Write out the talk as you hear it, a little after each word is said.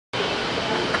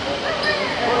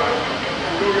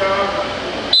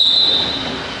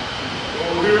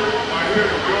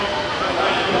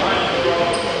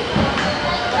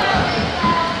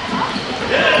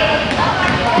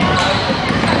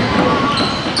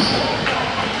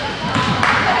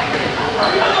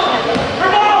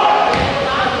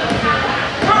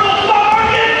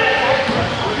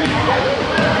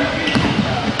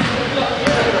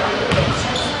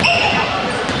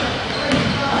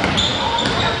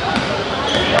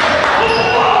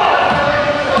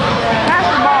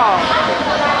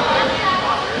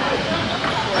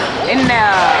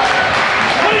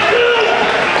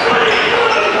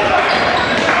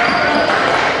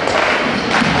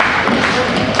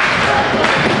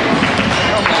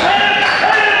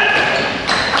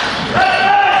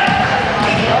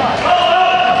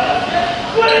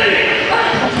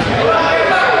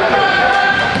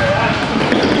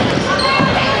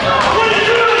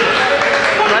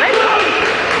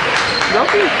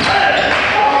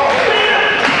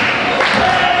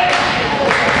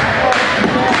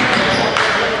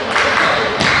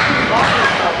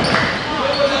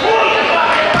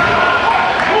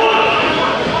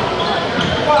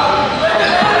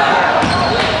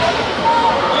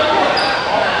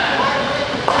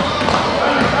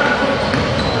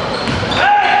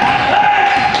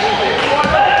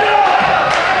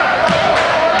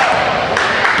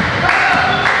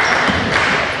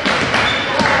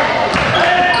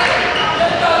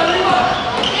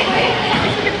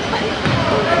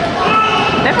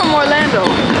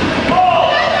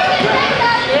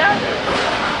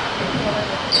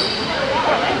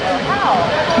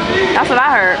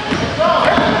heard.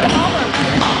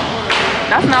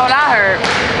 That's not what I heard.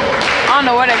 I don't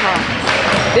know where they from.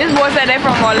 This boy said they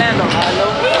from Orlando.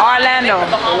 Orlando. You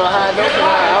know how I know?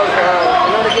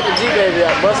 In order to get the G baby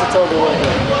out, Buster told me what.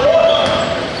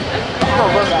 Come on,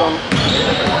 Buster told me.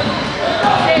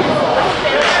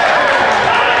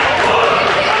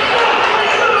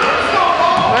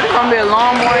 Well, it's gonna be a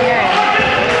long morning game.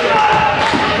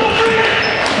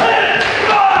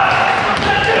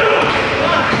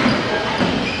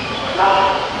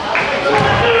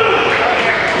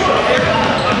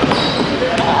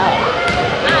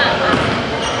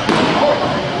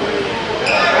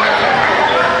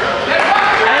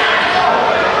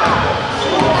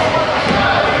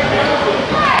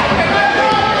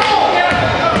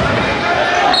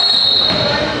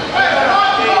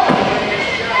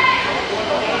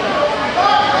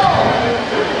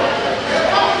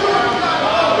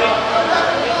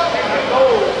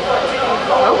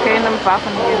 Okay, number 5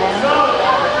 from here then.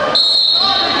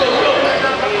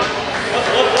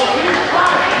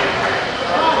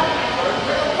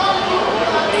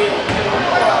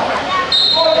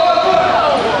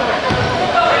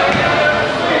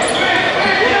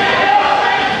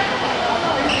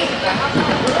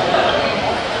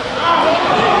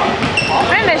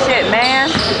 Finish it, man.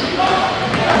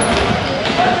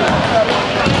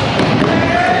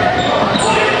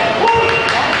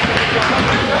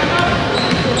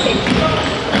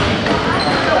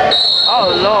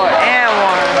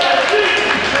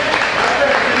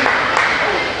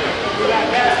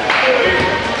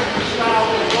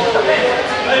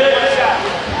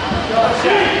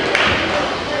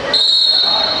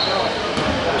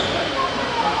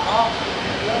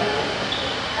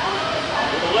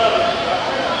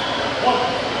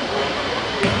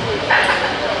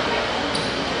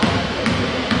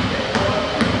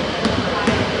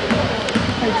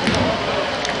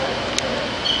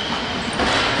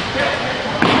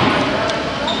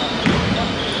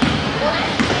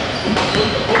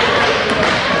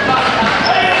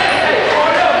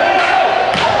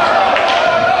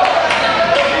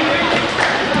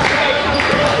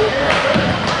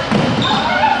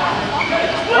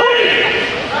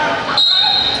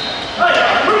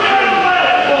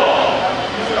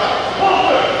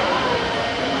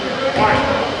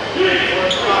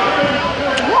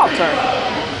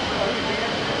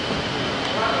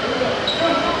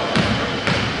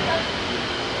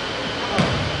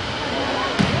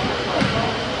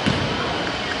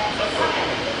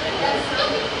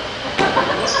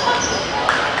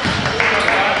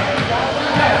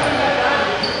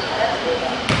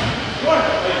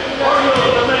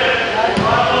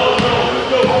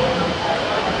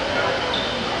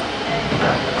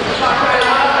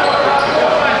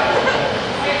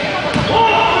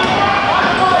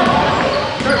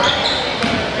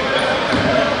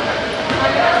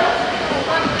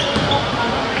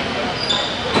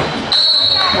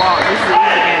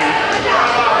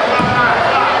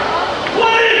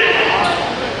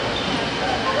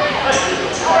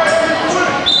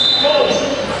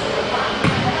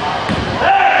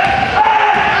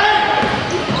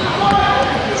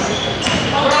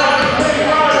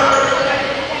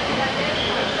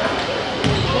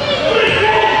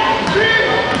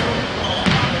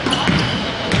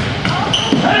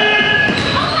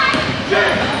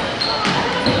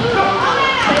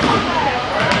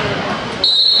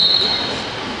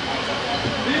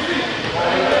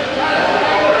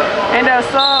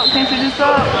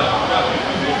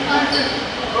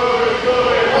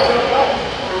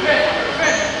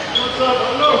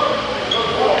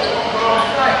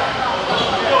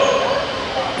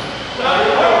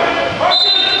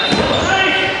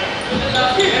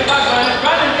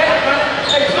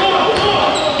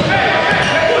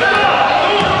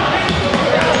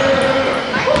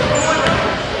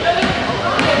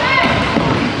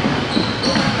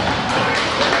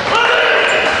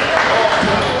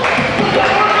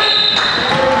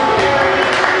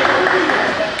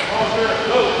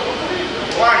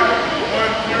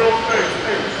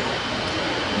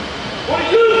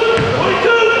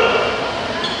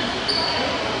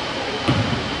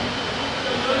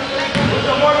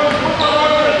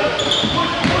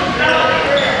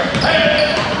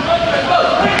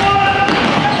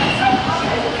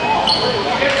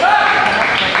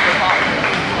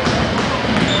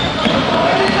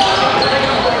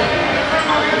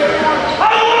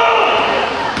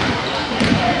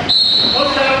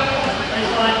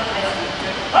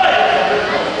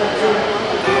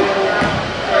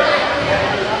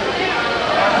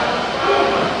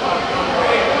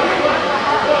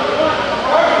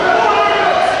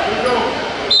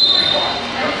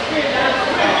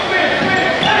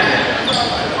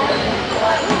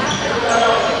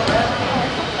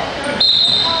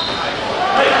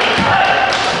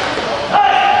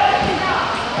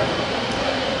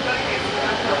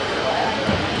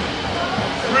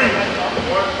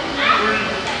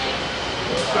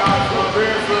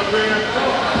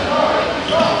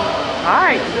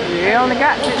 Alright, they only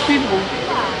got 6 people.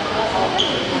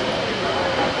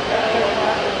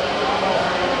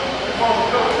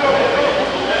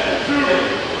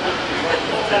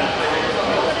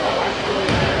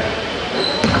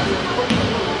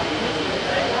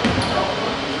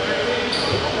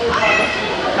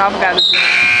 I forgot to do it.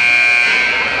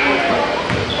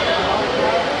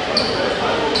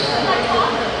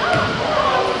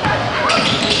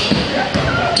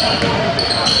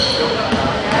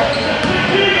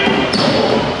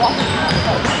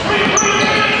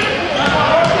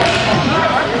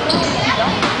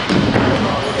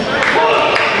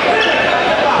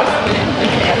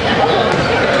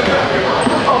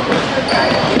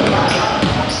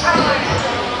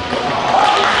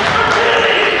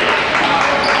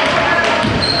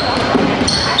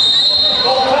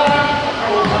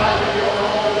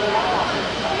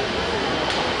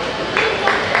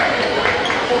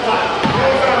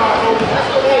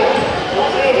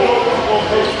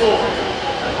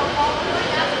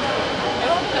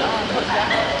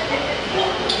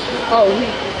 Oh,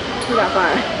 he got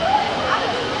fired.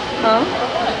 Huh?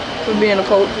 For being a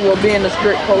coach, well, being a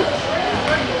strict coach,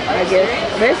 I guess.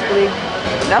 Basically,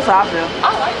 that's how I feel.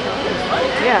 I like him.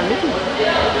 Yeah, me too.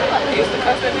 He used to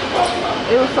cuss at me.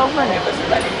 It was so funny.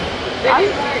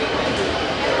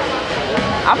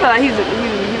 I feel like he was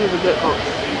a good coach.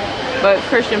 But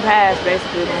Christian Pass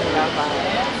basically the one who got fired.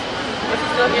 Was he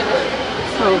still here this year?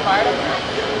 Who?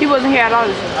 He wasn't here at all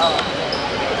this year. Oh.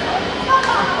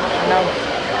 I know.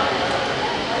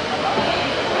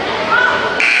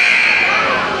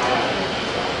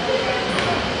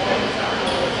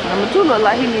 Number 2 looked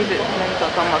like he needed to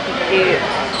start talking about his head.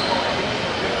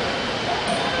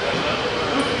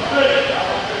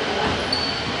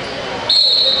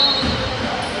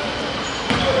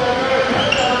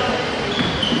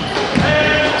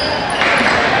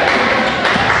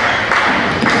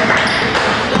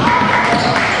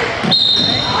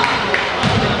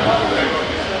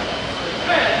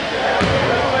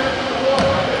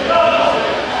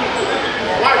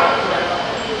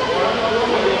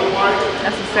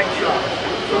 That's a section.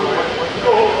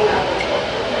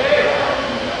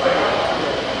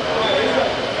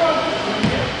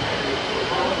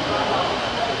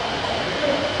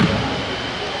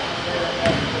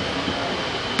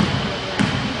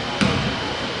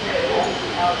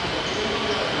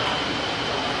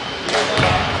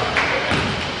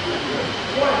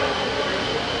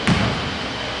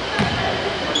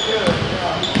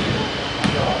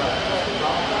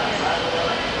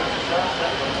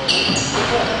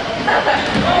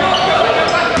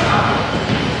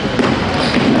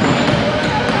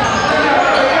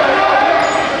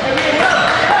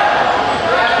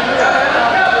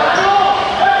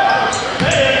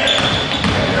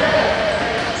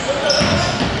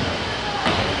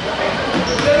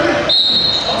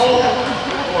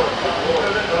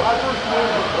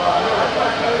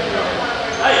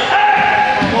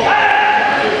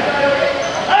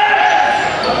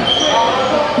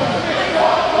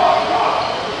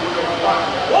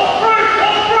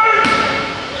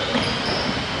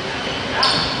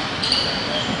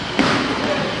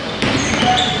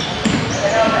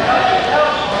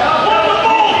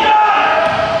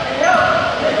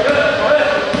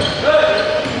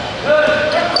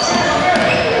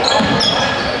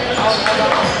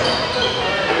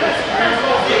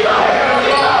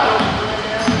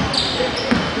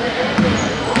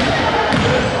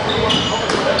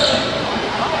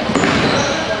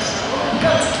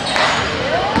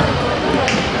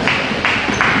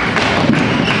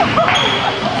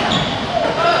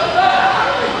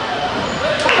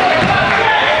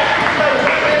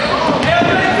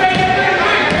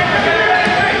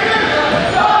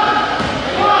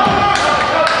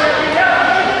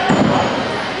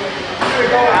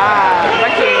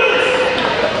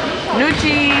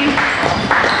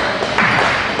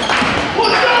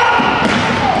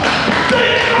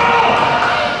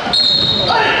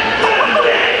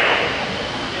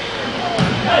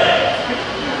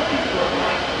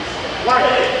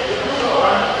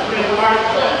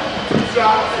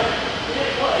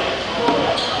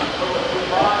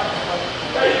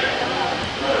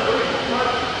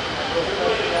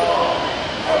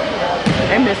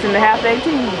 They missing the half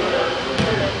 18.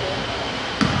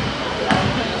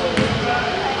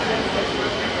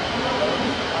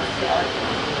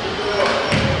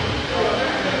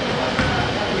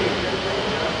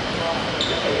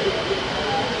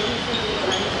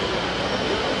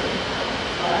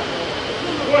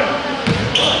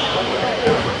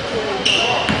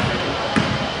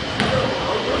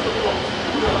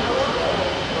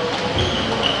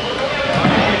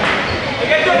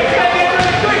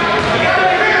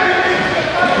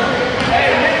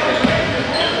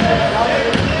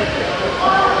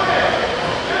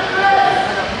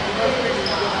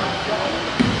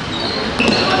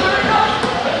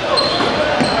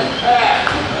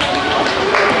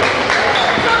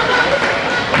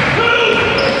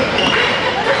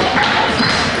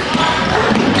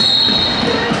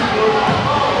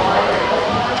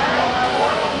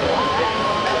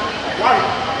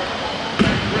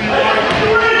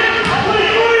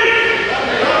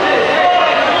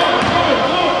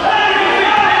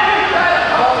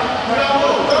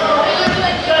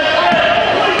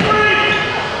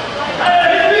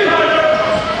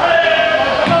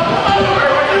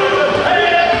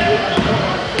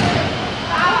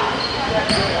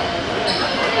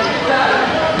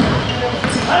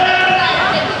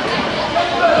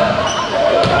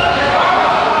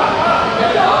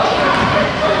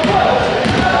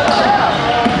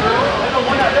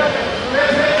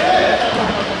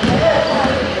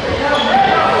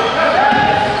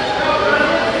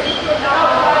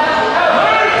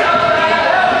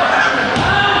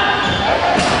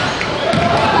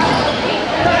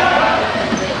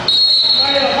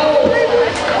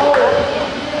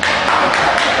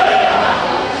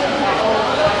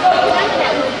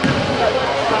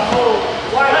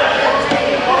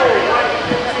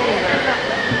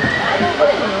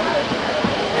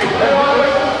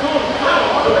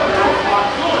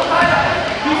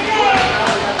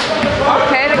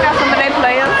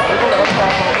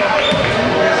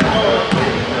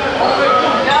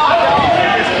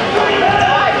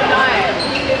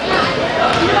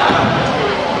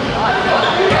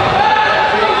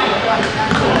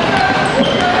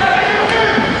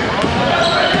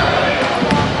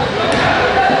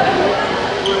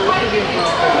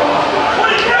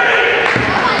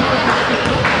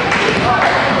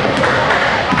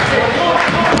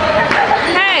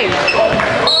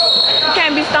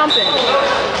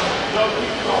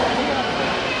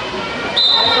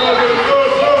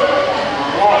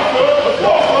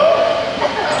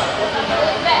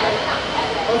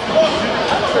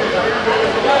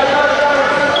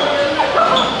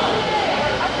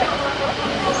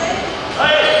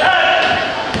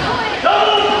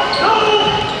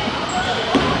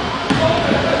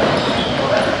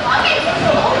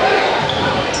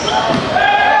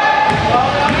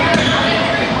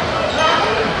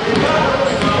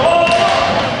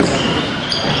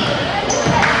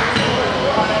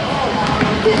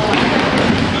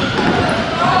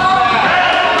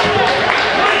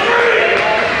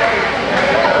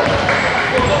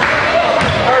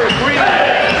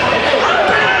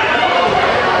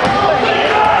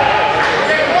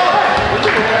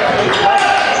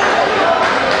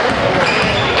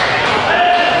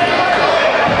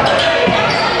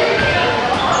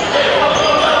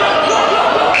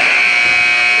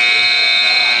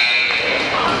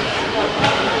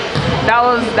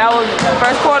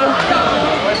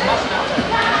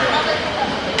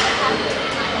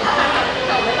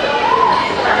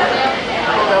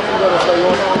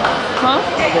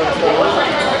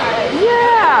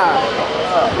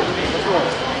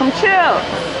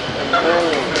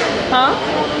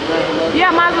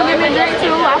 me a drink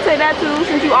too. I'll take that too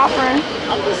since you offering.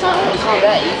 I'm just on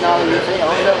that eating all of this thing. I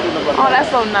don't never do nothing. Oh,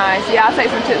 that's so nice. Yeah, I'll take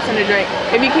some chips and a drink.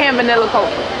 If you can, vanilla Coke.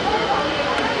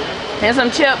 And some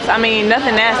chips. I mean,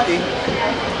 nothing nasty.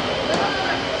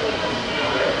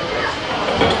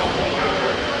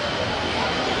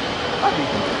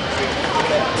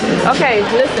 Okay,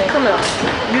 listen, come here.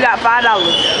 You got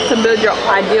 $5 to build your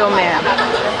ideal man.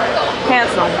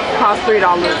 Handsome, costs $3.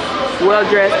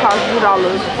 Well-dressed, costs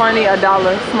 $2. Funny, $1.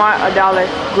 Smart, $1.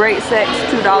 Great sex,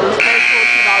 $2. Faithful,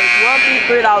 $2. Wealthy,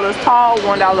 $3. Tall,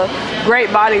 $1.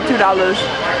 Great body, $2.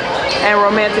 And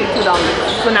romantic, $2.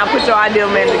 So now put your ideal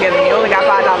man together. You only got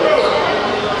 $5.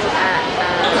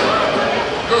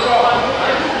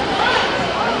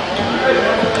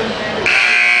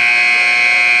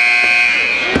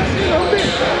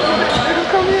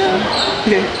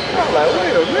 I'm like,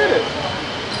 wait a minute.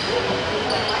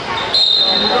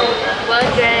 Well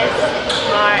dressed,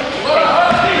 smart,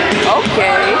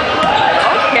 Okay.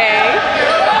 Okay.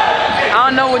 I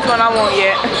don't know which one I want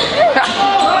yet.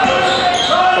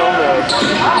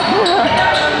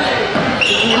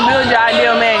 You build your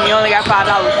ideal man, you only got $5.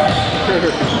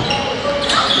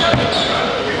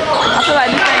 I feel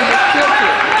like this thing just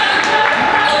tilted.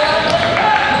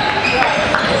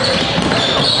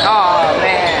 Oh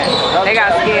man, they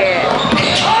got scared.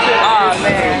 Oh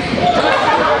man.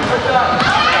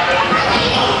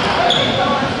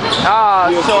 Oh,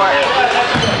 short.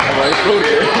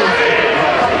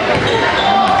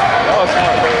 Oh,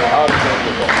 smart, man.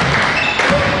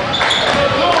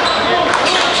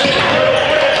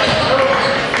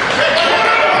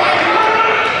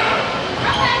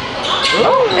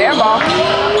 Oh, air ball.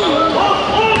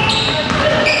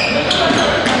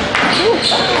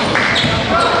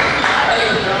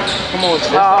 Come on,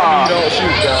 Chip. You don't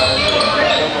shoot, guys.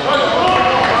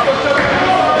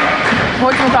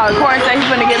 What you call it? Corey said he's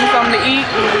gonna give me something to eat.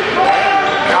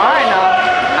 I know.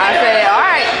 I said, all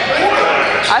right.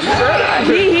 I said,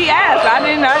 he asked. I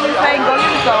didn't say go get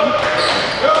me some.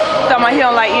 Talking about he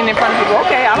don't like eating in front of people.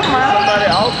 Okay, I don't mind.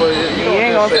 Somebody offer it. He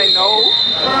ain't gonna say no.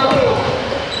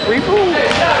 Free food.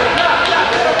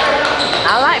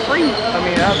 I like free. I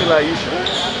mean, I'll be like, you sure?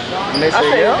 And they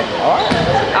say, yeah. All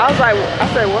right. I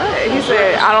said, what? He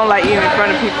said, I don't like eating in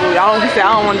front of people. He said,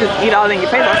 I don't want to just eat all in your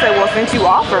face. I said, well, since you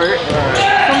offered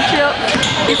some chips.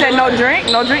 He said, no drink.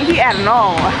 No drink. He added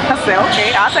on. I said,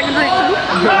 okay, I'll take a drink too.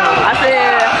 I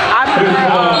said, I prefer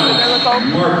vanilla Coke.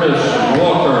 Marcus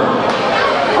Walker.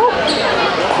 Oh.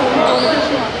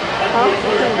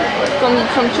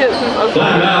 Some chips.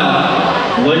 Time out.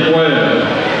 Lakeway.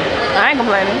 I ain't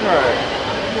complaining.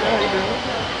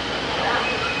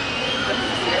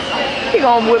 He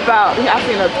gonna whip out. I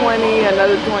seen a 20,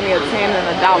 another 20, a 10,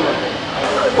 and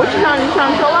 $1. What you trying to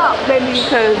show out, baby?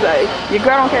 Because your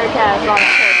girl don't carry cash, so I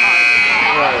don't carry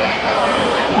cards.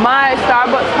 My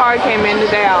Starbucks card came in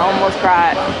today. I almost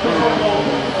cried.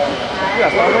 You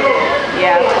got Starbucks?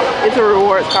 Yeah, it's a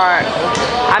rewards card.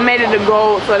 I made it a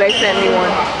gold, so they sent me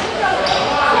one.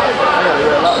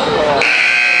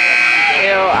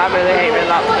 Ew, I really hate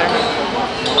Red Lobster.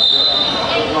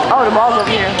 Oh, the ball's over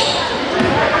here.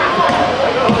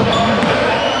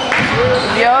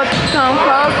 Yo, come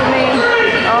close to me.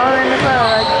 All in the club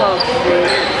like close to me.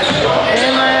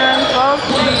 In my own close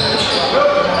to me.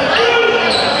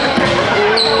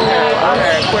 Ooh, I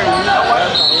heard Queen.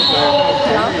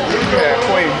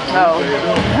 Oh.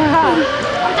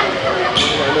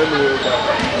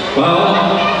 Foul,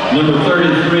 number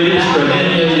 33,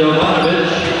 Strahinja Jovanovic.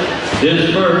 His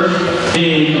first,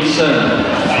 team 7.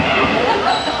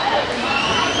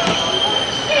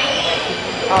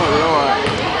 Oh, Lord.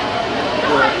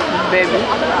 Baby.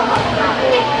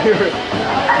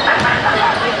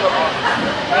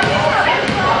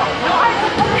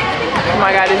 Oh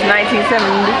my God, it's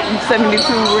 1972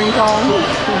 ringtone.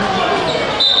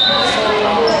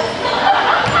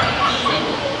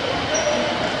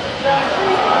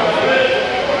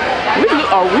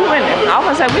 We winning. I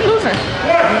was gonna say we losing.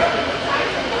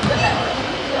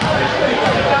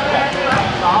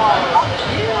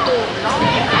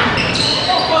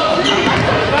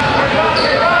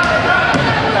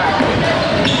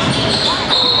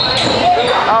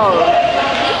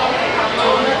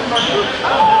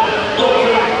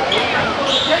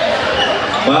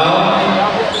 Foul,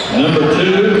 number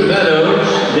 2, Meadows.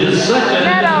 His second,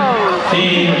 Meadows.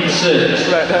 team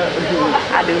 6.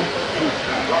 I do.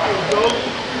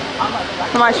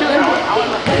 Am I shooting?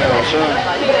 Yeah, sure.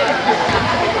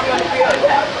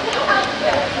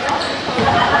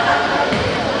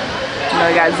 You know,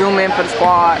 you gotta zoom in for the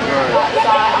squad.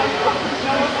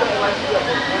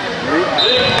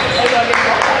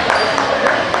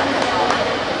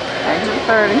 Thank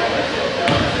 30.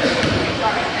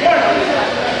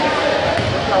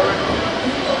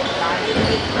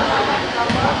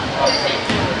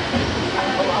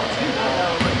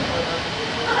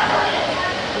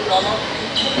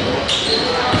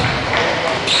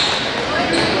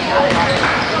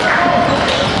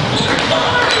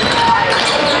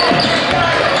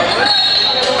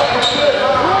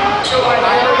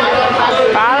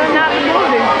 Fouling out the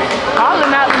booty.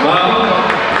 Fouling out the booty. Foul.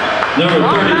 Number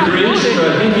 33,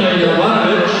 Strahinja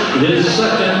Jovanovic, his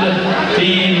second,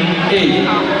 team 8.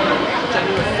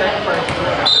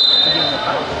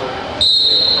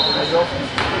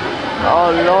 Oh,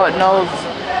 Lord knows.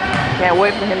 Can't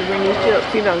wait for him to bring these chips.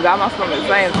 He done got my stomach the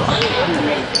same.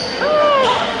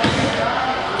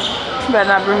 Better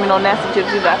not bring me no nasty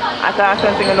chips either. I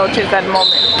couldn't think of no chips at the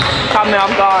moment. Caught me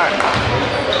off guard.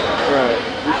 Right.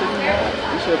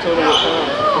 You should have told him what kind.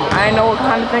 I didn't know what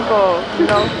kind to think of, you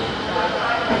know.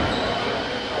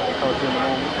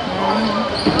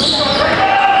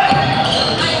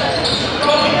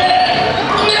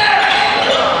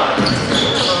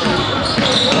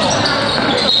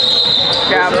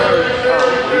 Yeah, but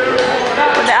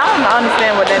I don't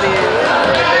understand what that is.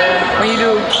 When you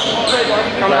do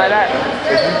something like that.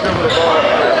 If you dribble the ball,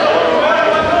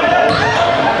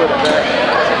 put it back.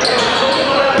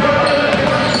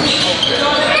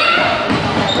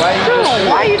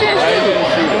 Why you didn't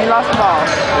shoot? You lost the ball.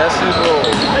 That's his role.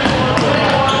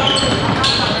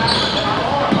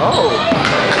 Oh.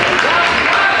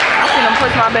 I seen him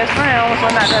push my best friend. I almost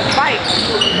went out there to fight.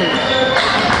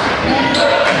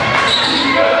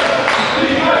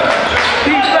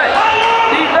 Defense.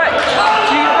 Defense.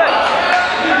 Defense.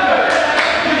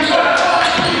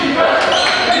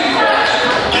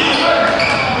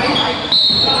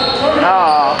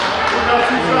 Oh.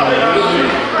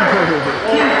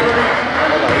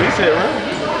 He said, right?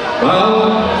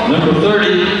 Foul. Number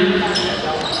 30,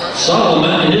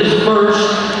 Solomon, his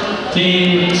first,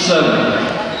 team 7.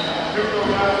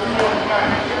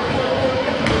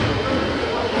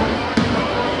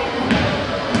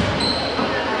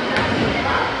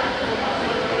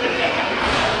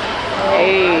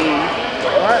 Hey.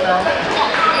 All right now.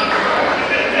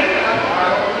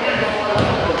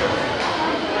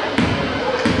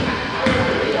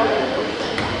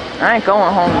 I ain't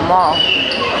going home tomorrow.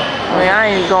 I mean,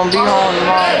 I ain't gonna be home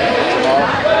tomorrow.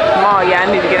 Tomorrow, yeah, I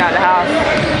need to get out of the house.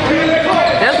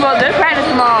 They're practice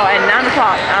tomorrow at 9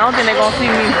 o'clock. I don't think they're gonna see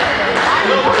me.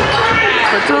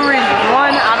 For 2 reasons.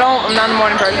 One, I'm not a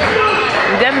morning person.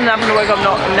 I'm definitely not gonna wake up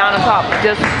at 9 o'clock.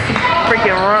 Just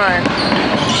freaking run.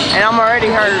 And I'm already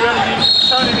hurt.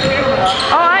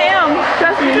 Oh, I am.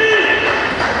 Trust me.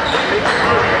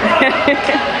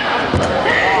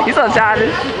 You're so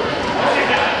childish.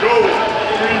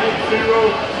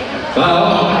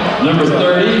 Foul. Number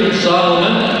 30,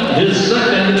 Solomon, his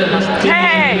second, team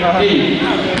 8.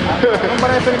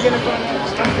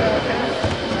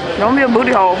 Don't be a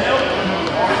booty hole.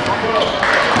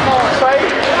 Come on, Trey.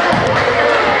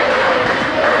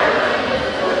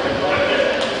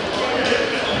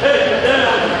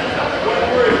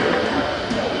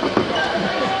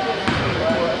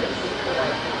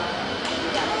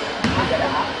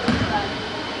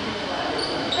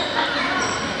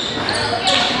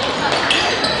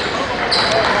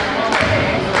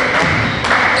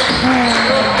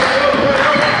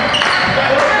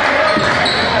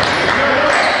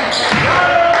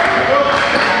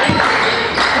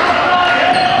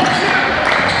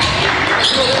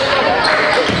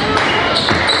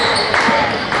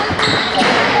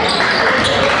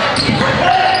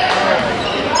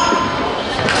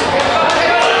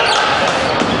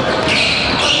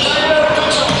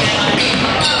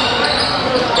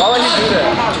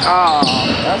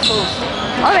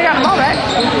 Oh, they got the ball back.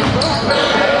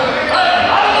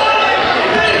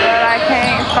 But I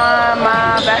can't find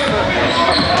my back foot.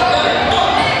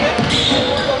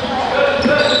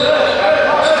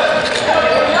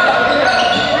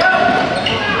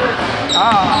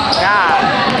 Oh, God.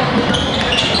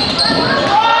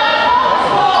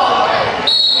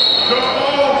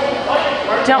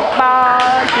 Jump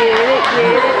ball, get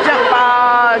it, jump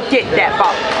ball, get that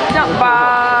ball. Jump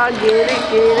ball, get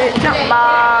it, jump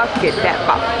ball, get that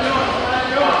ball.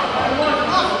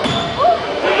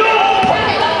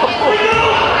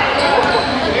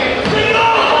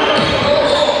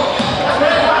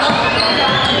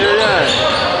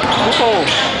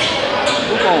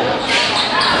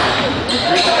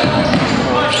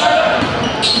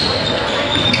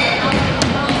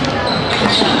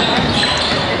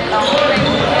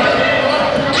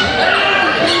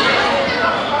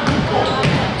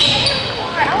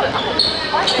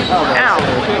 Ow.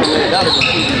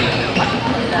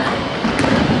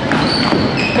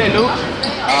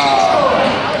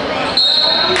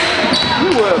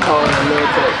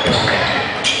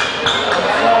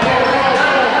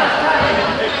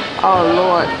 Oh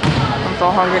Lord, I'm so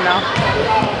hungry now.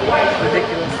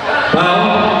 Ridiculous.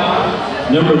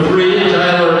 Foul. Number 3,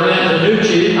 Tyler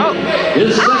Antonucci. Oh.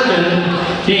 His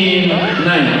second, team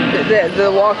 9. The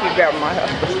walkie grabbed my head.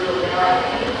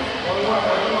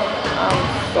 I'm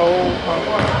so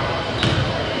hungry.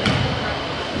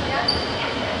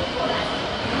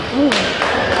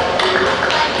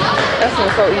 That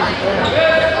seems so easy for him.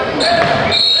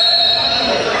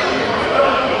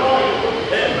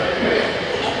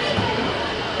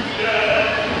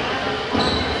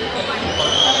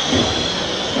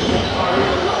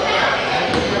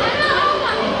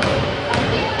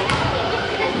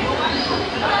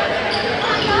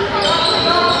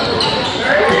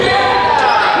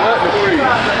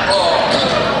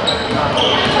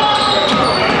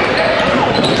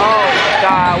 Oh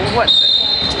God, what the?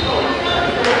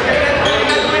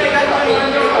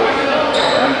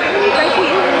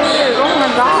 Oh my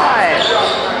God.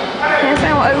 Can't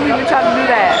stand when other people try to do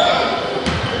that.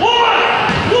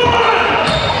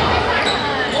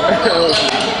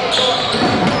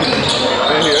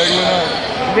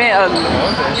 Being ugly.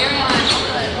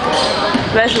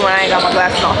 Especially when I ain't got my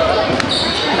glasses on.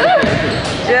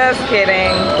 Just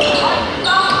kidding.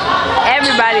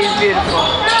 Everybody's beautiful.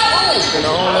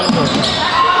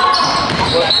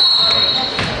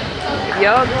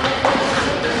 Yup.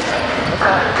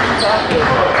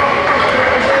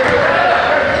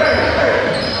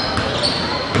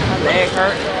 My leg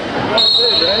hurt.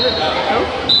 Who?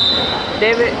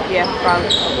 David? Yeah,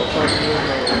 probably.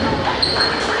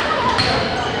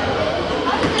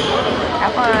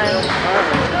 Have fun.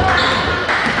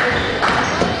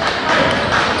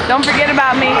 Don't forget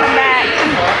about me. Come back.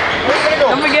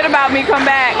 Don't forget about me. Come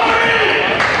back.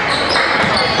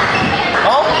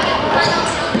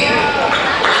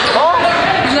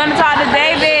 He's gonna talk to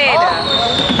David.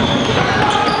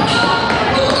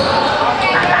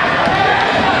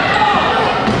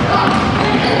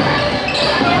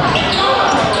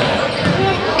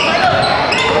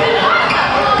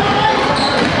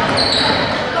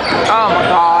 Oh my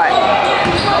God.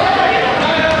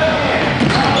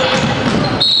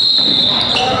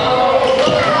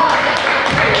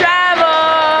 Travel.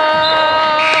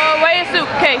 Where your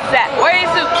suitcase at? Where your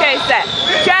suitcase at?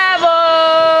 Travel.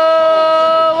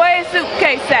 Where your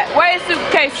suitcase at? Where your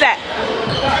suitcase at?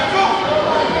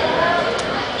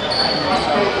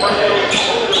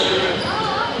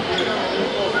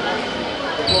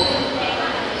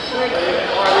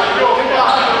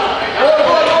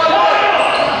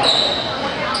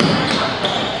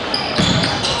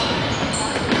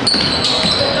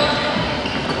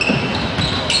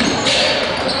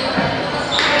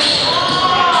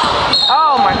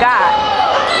 Oh my God.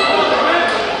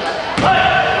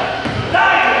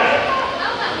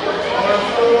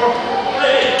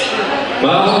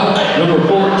 Foul. Number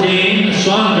 14,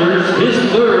 Saunders. His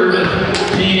third,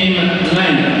 team 9.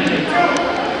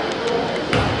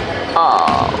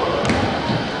 Oh.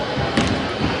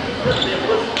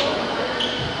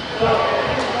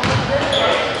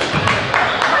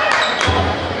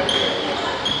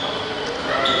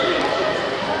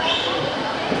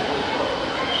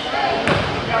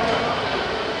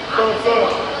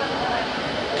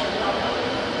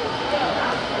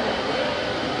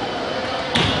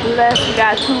 Left, we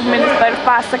got 2 minutes,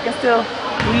 35 seconds still.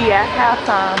 We at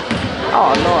halftime.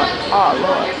 Oh Lord, oh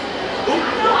Lord.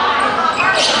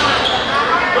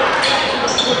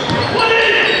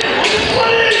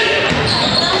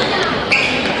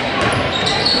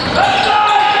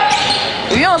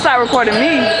 If you don't start recording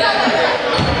me.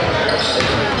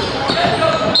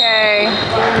 Okay.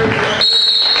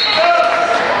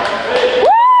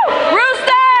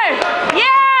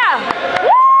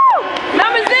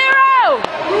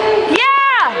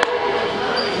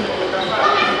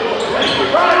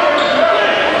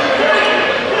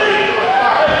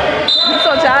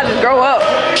 Grow up.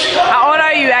 How old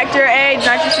are you? Act your age,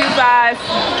 not your shoe size.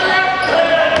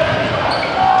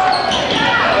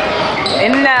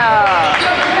 Enough.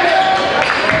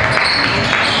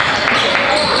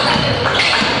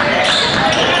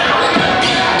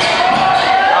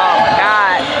 Oh my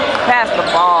God. Pass the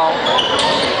ball.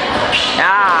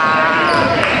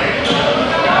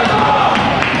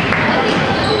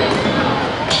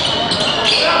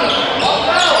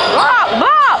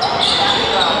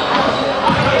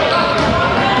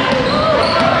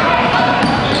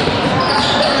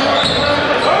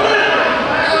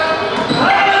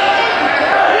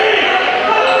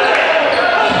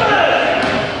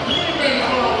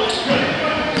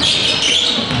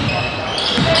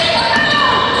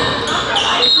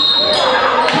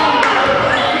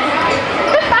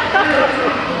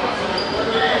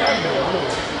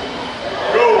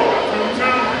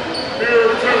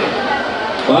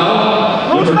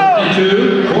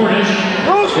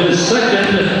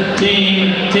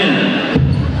 10.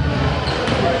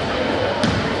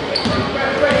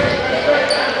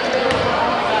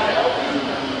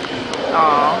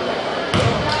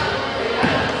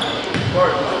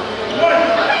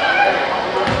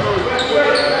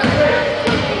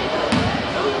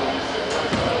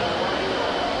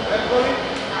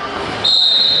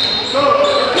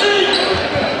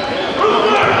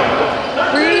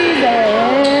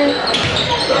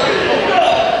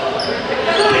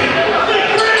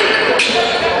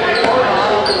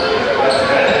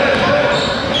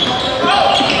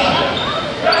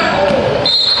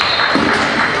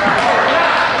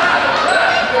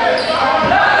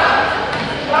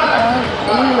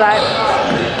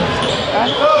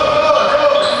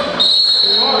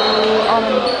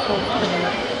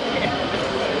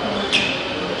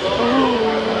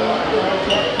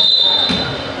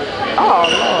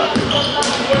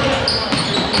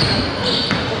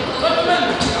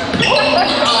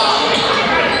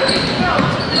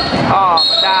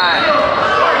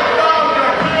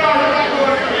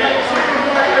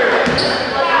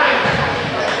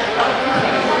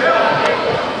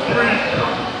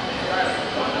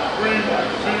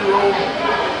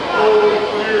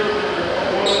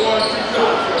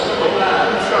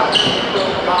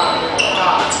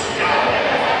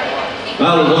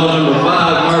 Foul ball number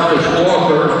 5, Marcus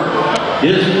Walker.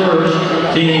 His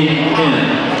first, team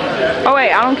 10. Oh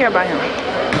wait, I don't care about him.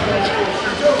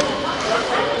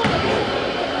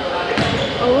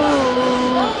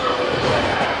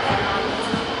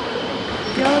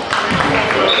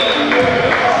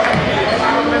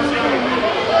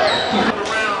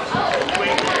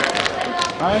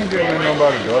 I ain't giving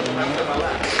nobody Jordan,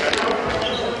 man.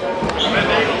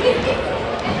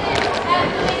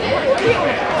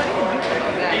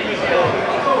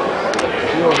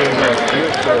 You over there like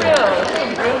this, so. You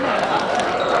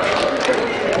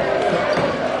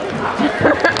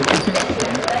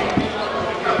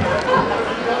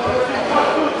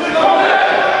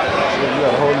got a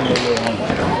hole in your little one.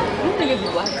 You think it's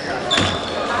black?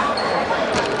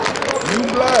 You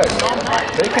black.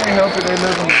 They can't help it, they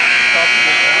live in the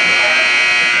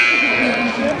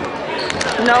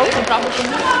No.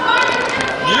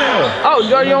 yeah. Oh,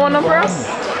 Jordan, you don't want them for us?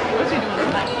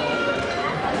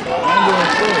 I'm doing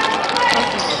shit.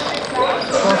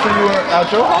 Want to see you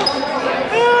at your house?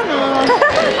 Hell no.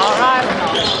 Alright.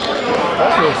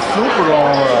 That's a super long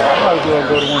ride. I might as well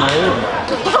go to one of his.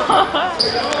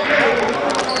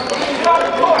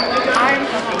 What?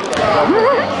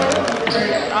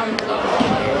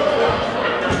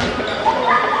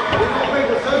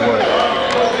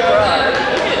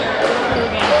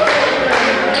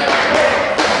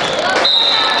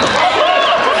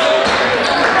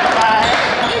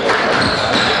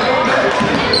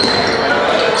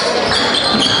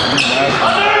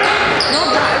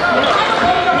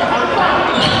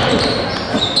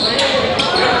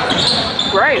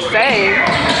 Great save.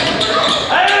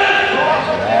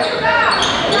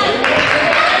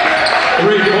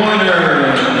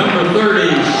 Three-pointer, number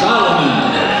 30,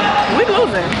 Solomon. We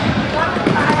losing.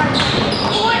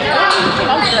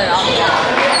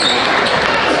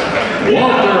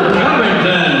 Walter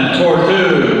Covington for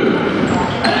 2.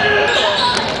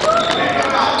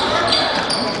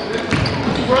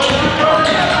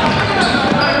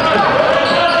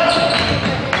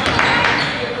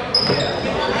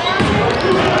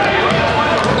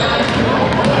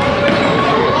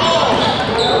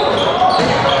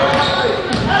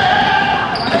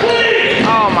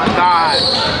 Oh my God.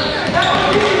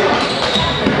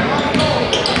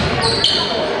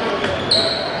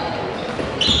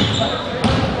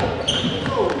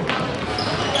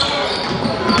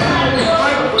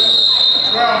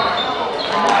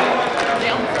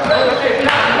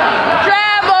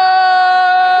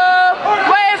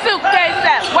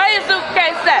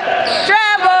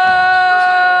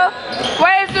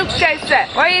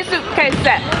 Where your suitcase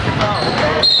at?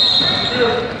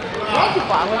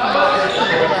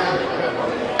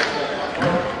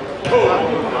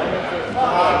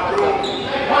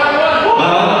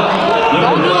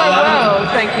 Don't do it well,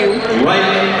 thank you.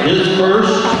 Right, his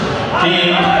first,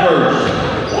 team first.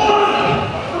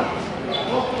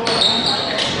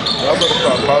 Y'all better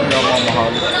stop calling your mama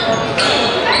Holly.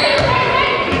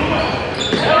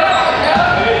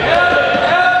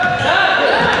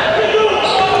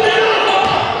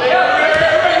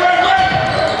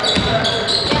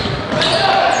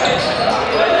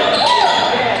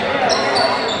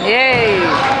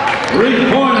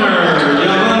 Three-pointer,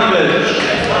 Jovanovic.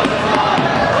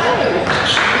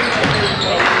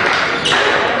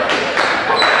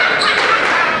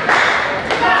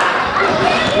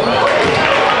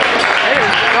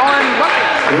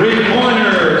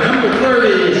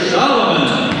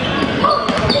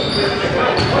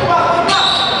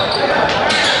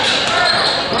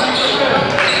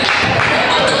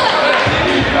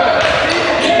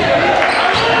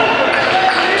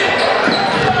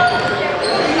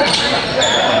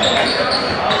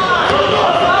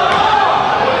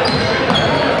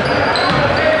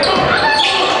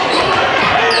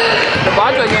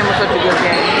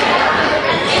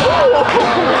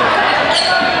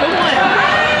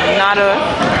 not us.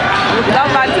 We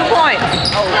lost by 2 points.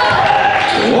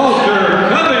 Walter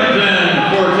Covington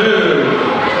for 2.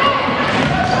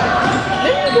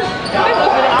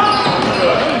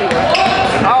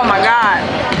 Oh my God.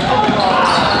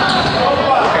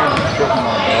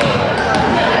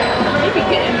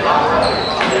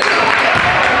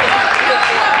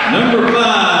 Number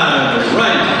 5,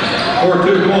 Wright for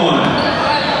 2 points.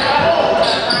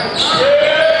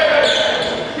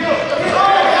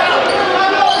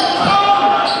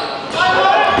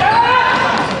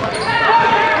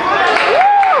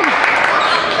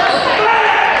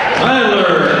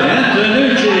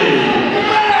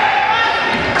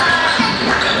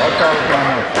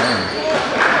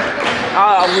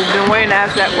 We've been waiting to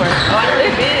ask that question. Oh,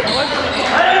 they did.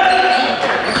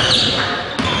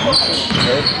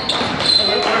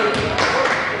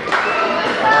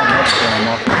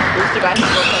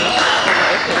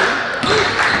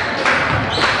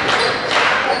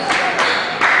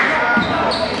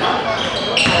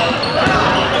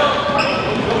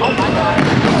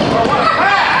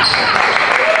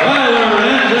 Tyler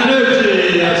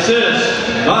Antonucci,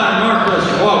 assist by Marcus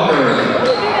Walker.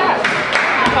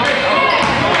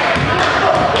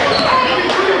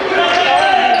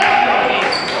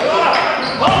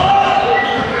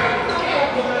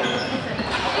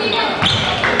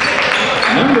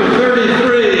 Number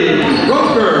 33,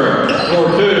 Roker for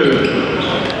 2.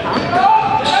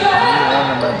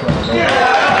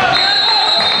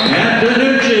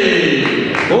 Antonucci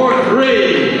for 3.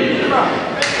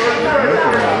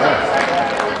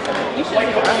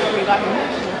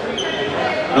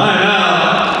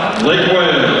 Timeout, Lake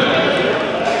Wales.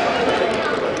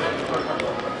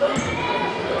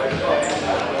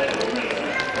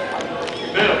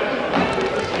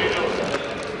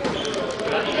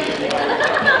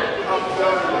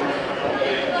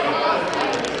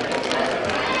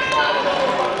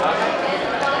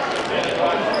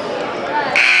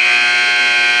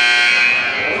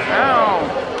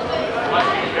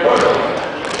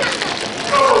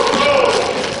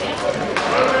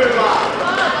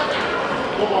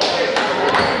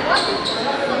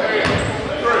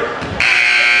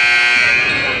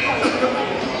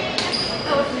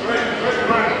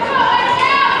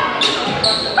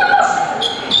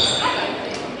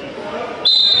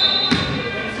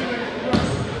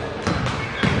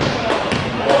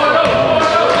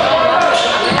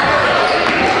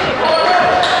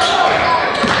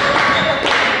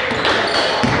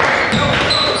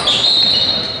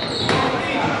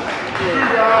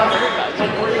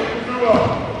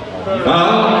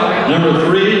 Foul, number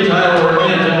 3, Tyler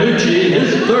Antonucci, his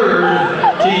 3rd,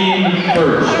 team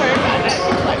first.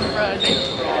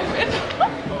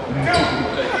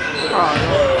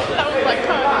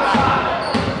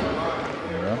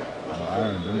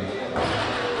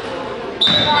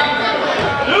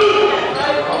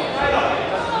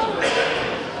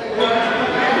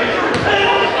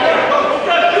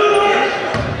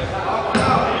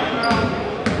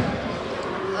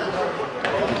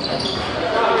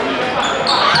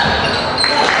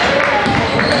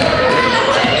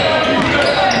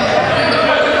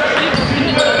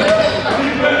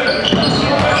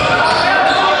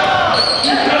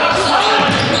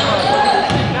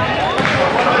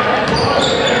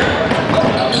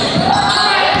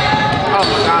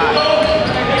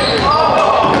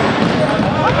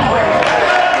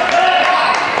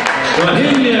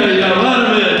 Strahinja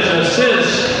Jovanovic,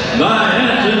 assist by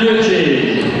Antonucci.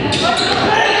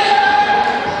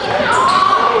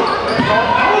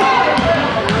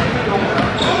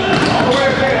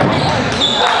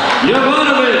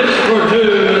 Jovanovic for 2,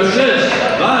 assist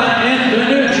by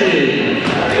Antonucci.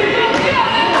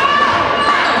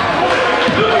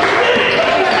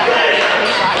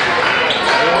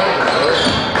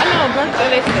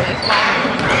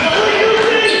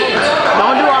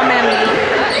 Don't do our manager.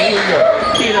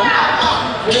 Peter.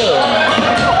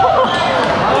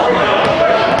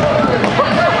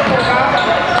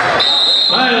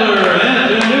 Tyler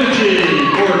Antonucci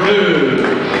for 2.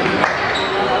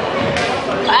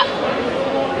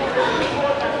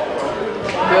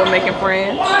 Bill making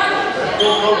friends.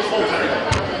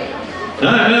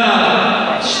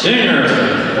 Timeout, Stinger.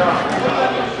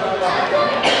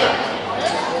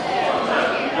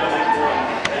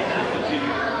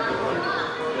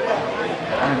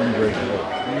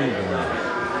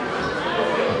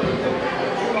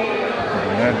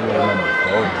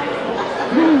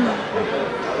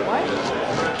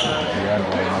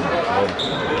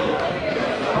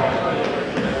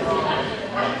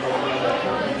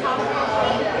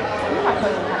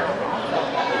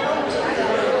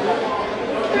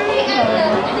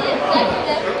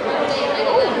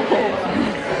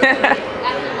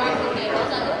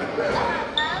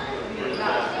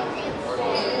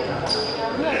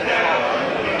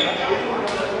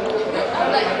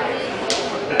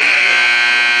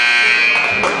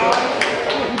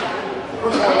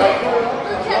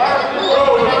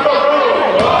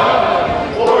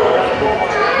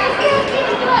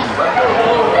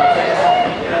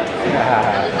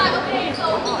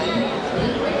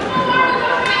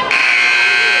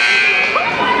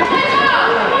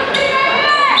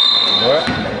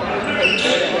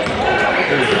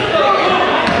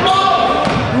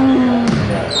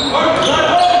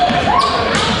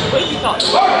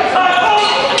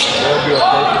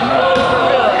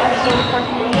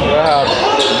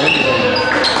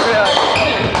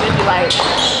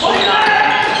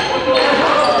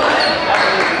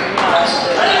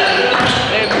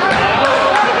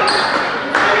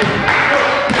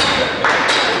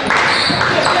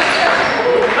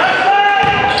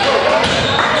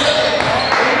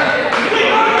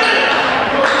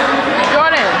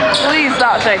 Please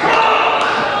stop shaking.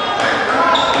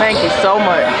 Thank you so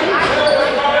much.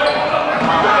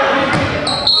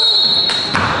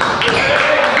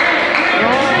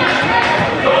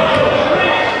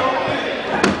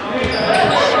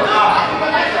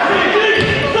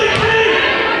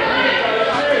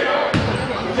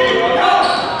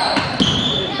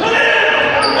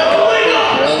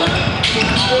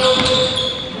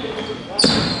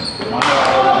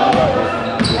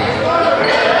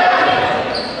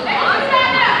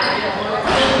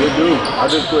 I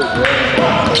just put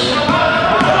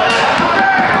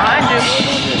Mind you.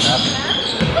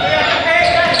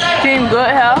 Team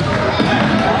Good Health.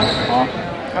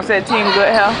 I said Team Good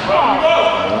Health.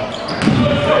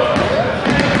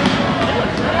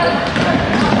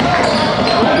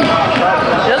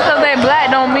 Just because they black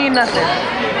don't mean nothing.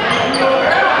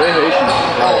 They Haitian.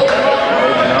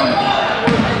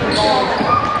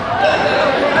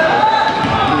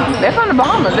 They're from the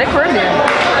Bahamas. They're Caribbean.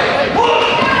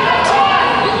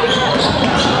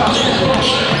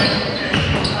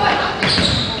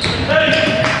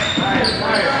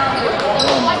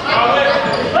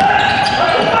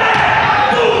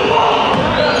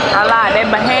 I lied,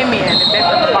 they're Bahamian, they're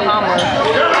from the Bahamas.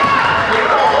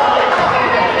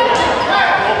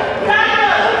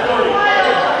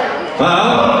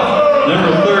 Foul,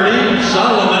 number 30,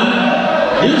 Solomon,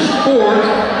 his fourth,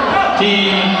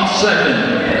 team second.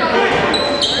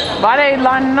 Why they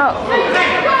lining up?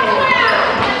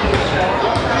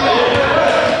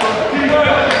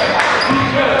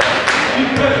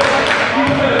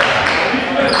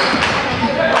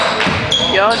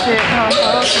 Your shit comes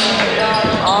up to me.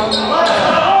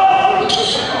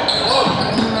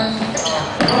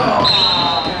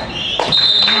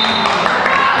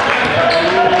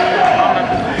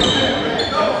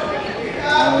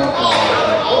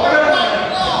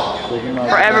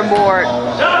 Forever bored.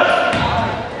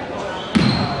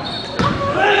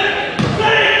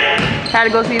 Had to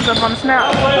go see yourself on the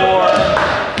snap?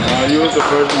 Or you was the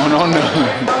first one on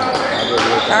there.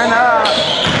 turn up.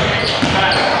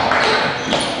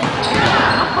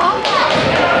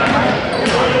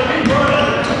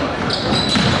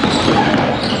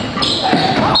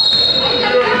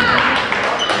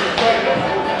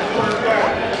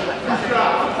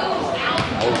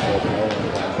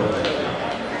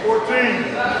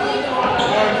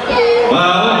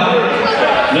 Foul,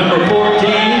 number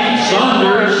 14,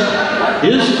 Saunders,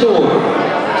 his fourth,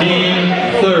 team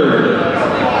third.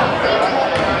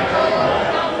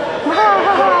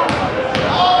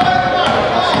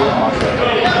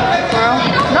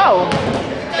 No.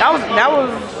 That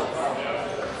was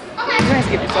you didn't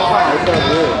skip yourself out. That's not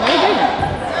good. No, you didn't.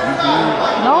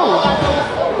 No.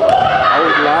 I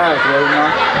was last, wasn't I?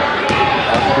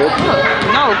 I skipped it.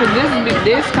 No, because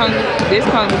this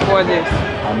comes before this. I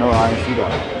know, I didn't see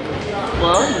that.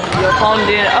 Well, your phone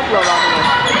didn't upload all of it.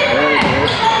 There it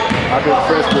is. I just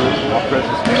pressed it. I pressed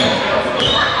the screen.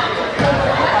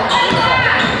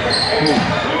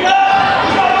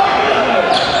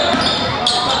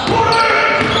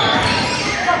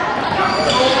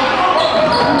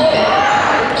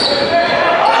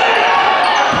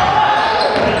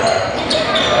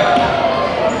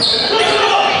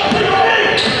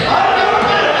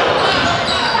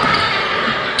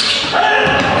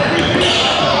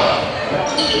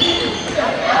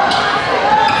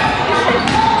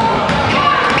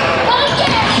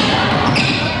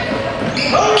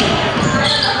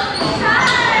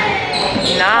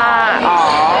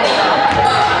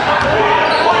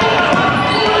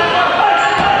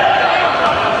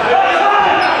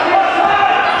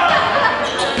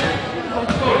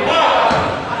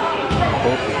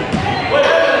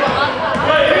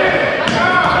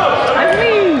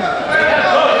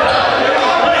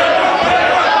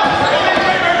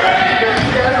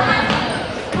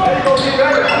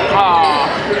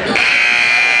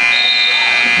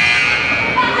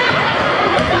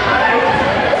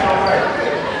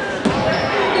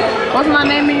 What's my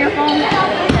name in your phone?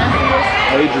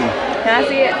 Adrian. Can I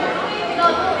see it?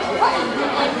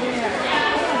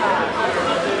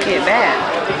 Get bad.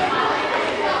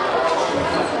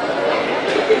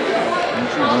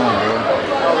 What you doing, bro?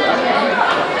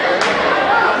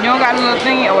 You don't got a little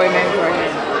thing? Oh, wait, maybe it's right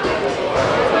here.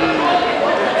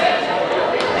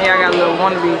 Yeah, I got a little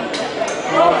wannabe.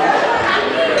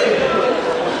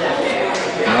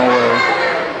 No way.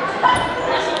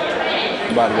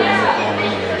 I'm about to get in your phone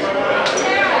anyways.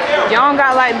 Y'all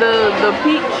got like the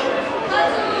peach.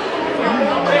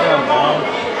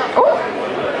 Oh,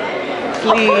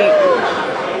 sleep.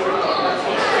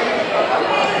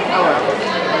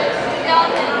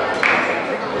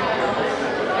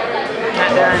 Not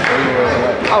done.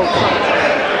 Oh.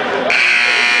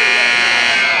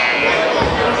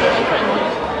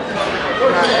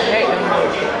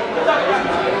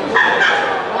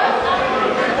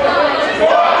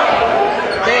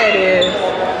 There it is.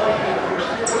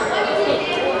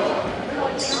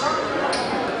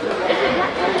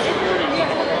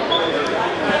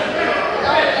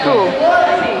 Cool.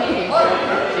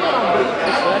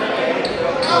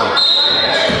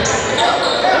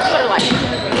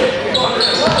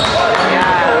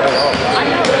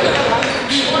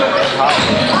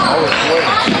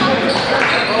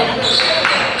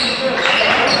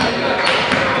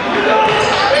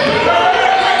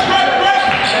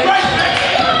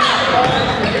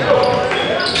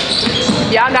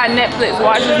 Y'all got Netflix.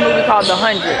 Watch this movie called The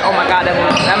 100. Oh my God, that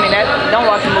movie. I mean, don't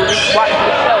watch the movie. Watch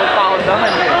the show called The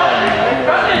 100.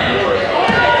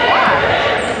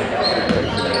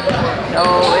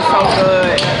 Oh, it's so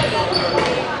good.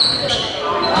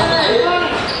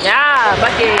 Yeah,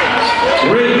 bucket.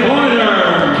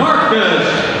 3-pointer, Marcus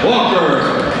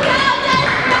Walker.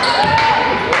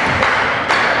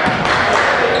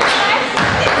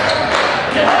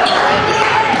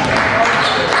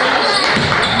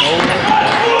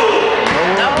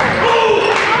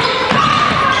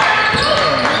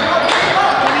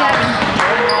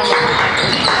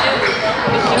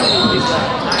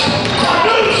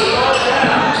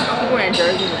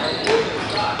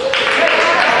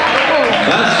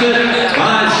 Basket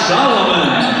by Solomon.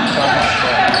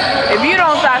 If you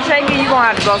don't stop shaking, you're going to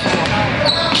have to go somewhere.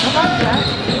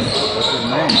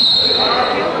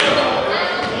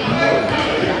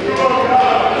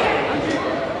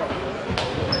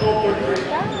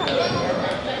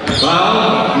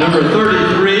 Foul number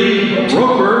 33,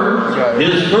 Roper,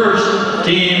 his first,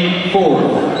 team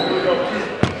fourth.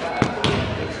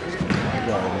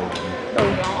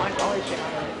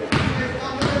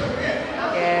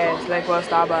 Like what,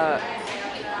 Starbucks?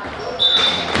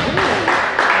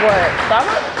 What?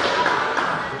 Starbucks?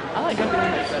 I like Dunkin'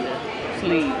 Donuts better.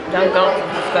 Sleep. Dunkin'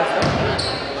 is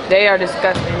disgusting. They are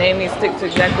disgusting. They need to stick to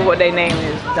exactly what their name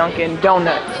is. Dunkin'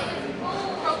 Donuts.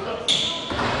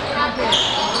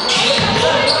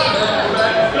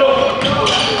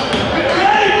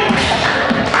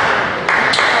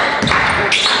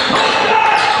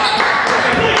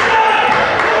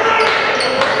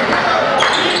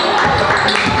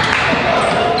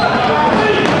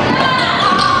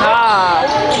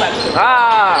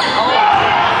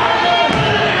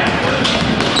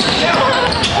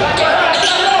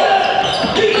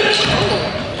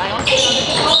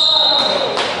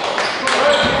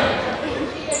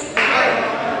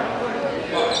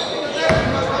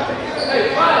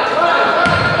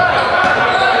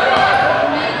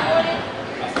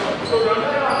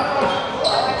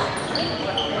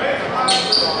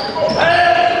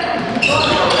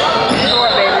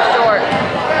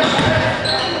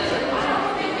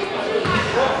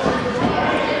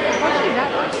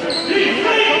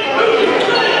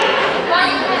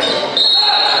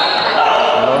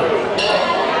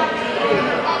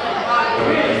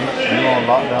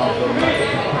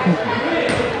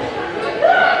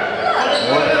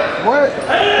 What?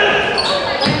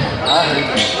 I hate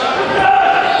you.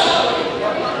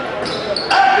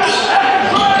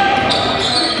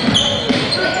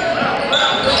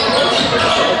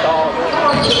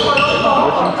 What you told me you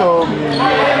were going to call me.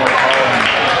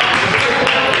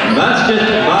 Basket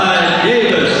by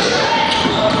Davis.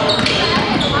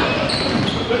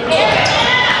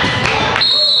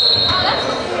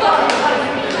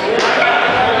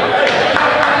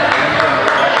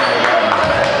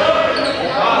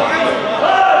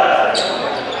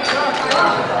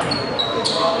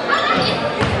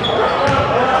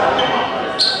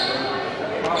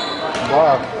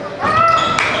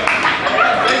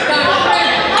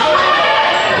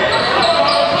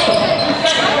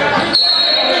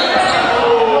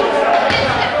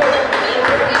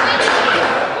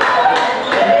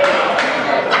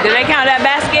 Did they count that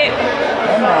basket?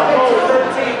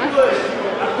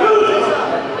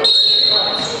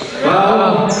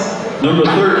 Foul number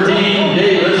 13,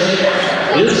 Davis,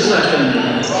 his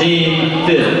second, team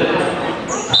fifth.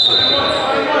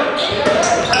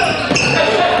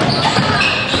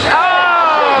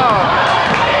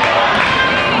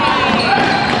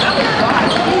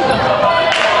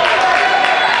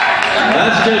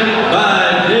 Basket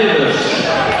by Davis.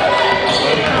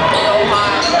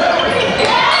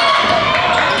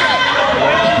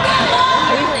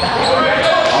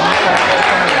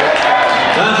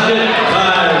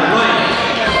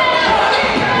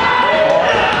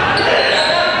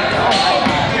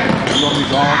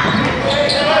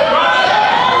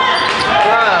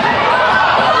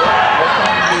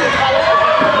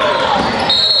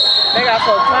 got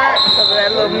so tired because of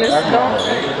that little missed dunk. You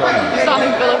saw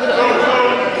him fill over the ocean.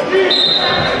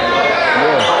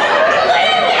 Yeah.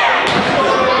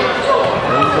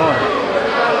 Where you going?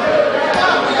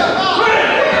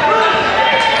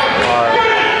 Alright.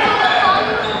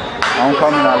 I'm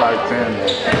coming at like 10 though.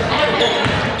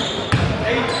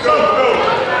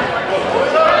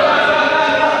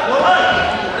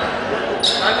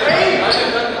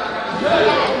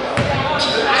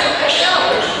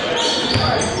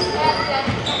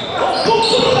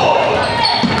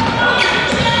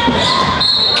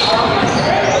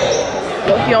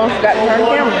 You almost forgot to turn the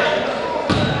camera.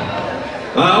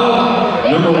 Foul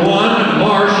number 1,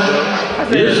 Marsh,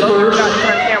 is first,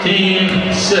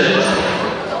 team 6.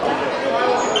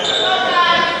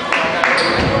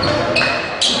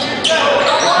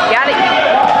 Got it.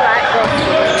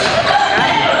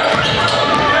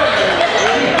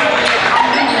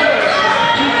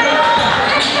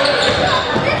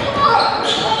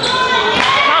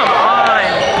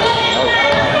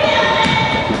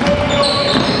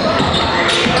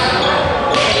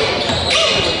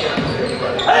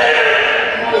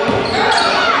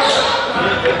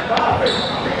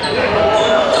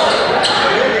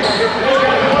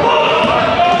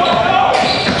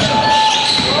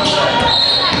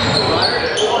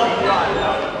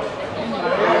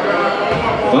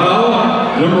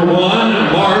 Number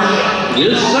 1, Marsh,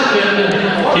 is second,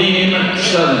 team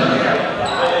 7.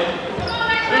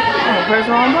 Oh, press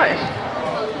the wrong button.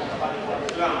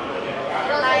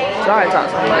 Sorry, I talked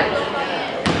so much.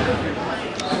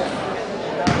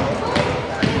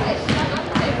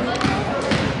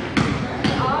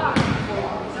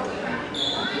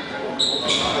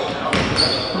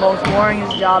 Most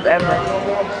boringest job ever.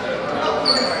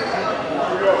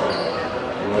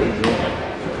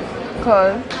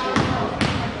 Cause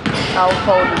I was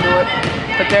told to do it,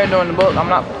 but they're doing the book. I'm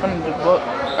not gonna do the book.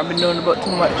 I've been doing the book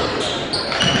too much.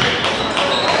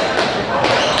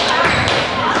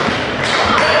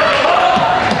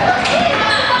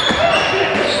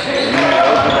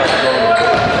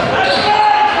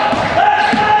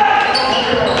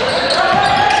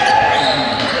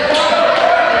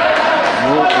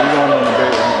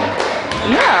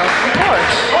 Yeah, of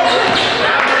course.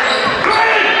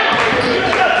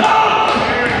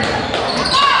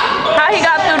 How he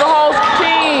got through the whole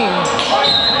team?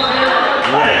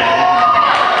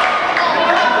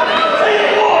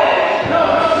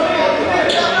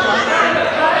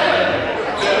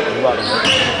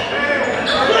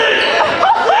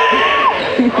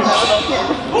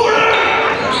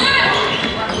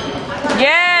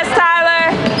 Yes, Tyler.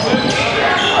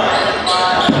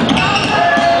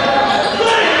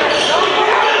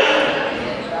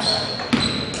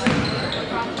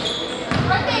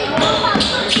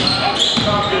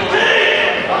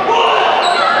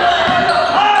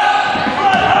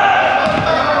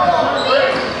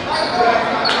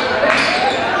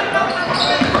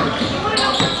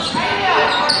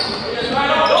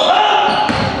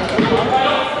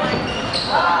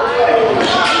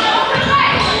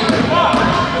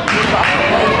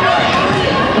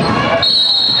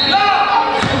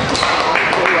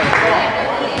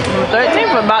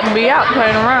 About to be out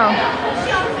playing around,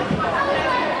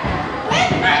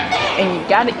 and you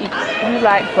gotta eat. You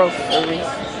like groceries.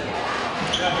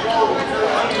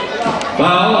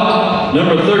 Foul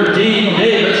number 13,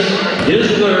 Davis,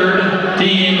 his third,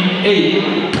 team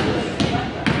 8.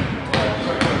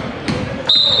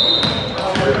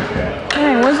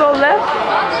 Dang, Winslow left.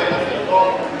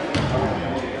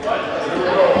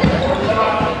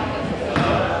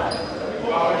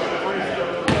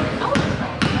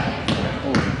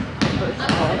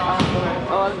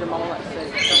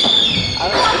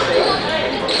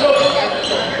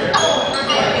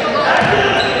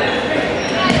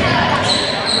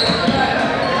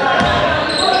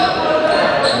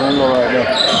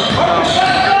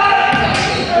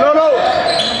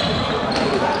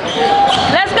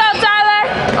 Let's go, Tyler!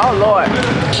 Oh, Lord.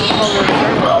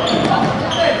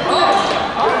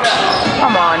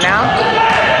 Come on now.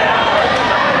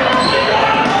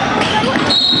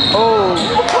 Oh.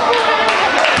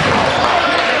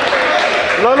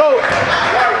 Lolo!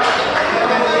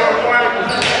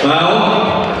 Foul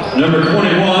number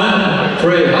 21,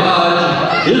 Trey Hodge,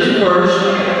 his first,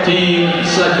 team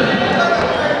 2nd.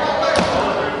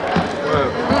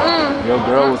 Your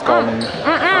girl was calling you.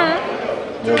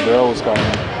 Your girl was calling you.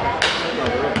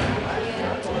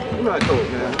 I'm not cold,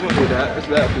 man. We don't do that. It's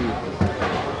that food.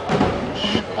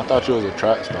 I thought you was a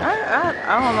track star. I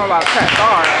don't know about track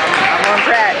star. I'm on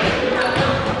track.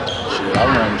 Shit, I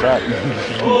run track.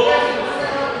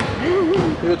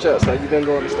 You're a track star. You didn't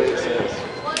go on the stage since.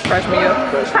 Freshman year.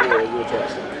 Freshman year, you're a track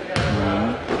star.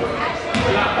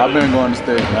 I've been going to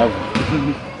state never.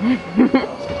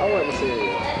 I went to see it.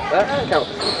 That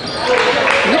counts.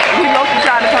 We low-key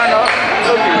trying to turn up a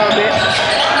little bit.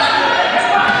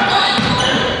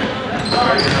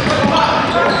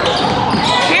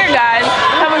 Here, guys,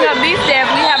 coming up these steps,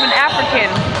 we have an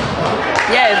African.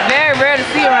 Yeah, it's very rare to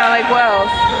see around Lake Wells.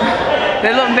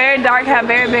 They look very dark, have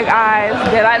very big eyes.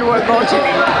 They like to wear gold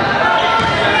chains.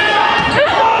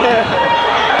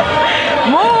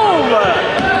 Move!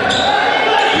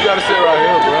 You gotta sit right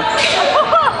here, bro.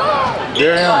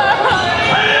 Very young.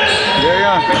 Very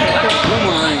young.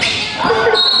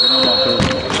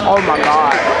 Oh my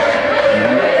God.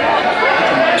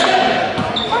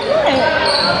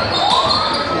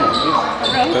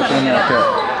 Touch on that cat.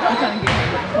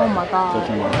 Oh my God. Touch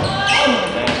on that cat.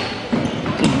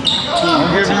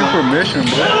 I'm giving you permission,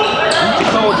 bro.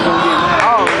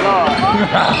 Oh Lord.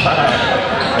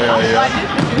 Hell yeah.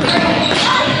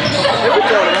 They be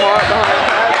throwing them hard behind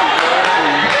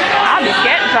I'll be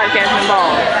scared to try to catch the ball.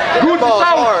 the ball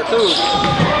hard too.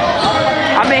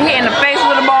 I've been hitting the face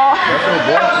with the ball. That's your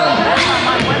boy.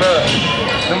 Look,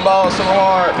 them balls so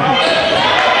hard.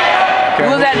 We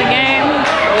was at the game,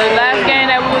 the last game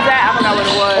that we was at, I forgot what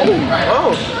it was.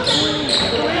 Oh.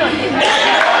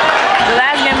 The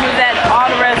last game we was at, all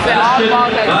the rest of all the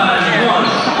balls that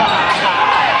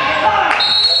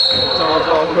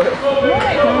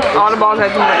all the balls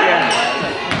had too much air.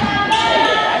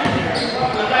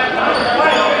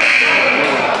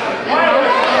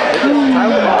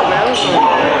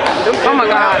 Oh my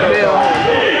God, Bill.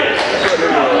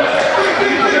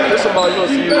 This is ball you're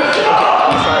supposed to use.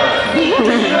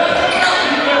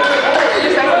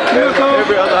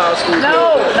 Every other high school.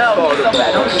 No, don't do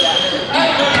that.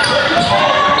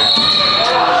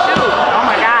 Shoot, oh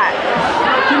my God.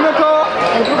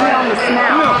 And put me on the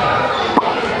snout.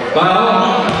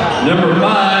 Foul number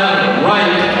 5,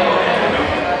 right.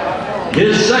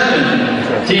 His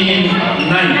second, team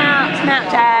 90.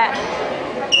 Snapchat.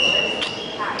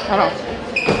 Hold on.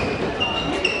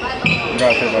 You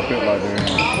gotta take my pit like that.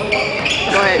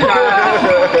 Go ahead,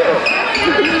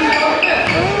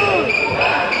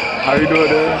 How you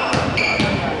doing there?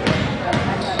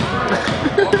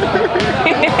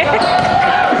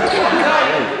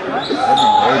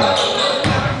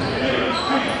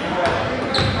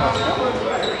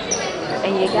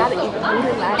 And you gotta eat the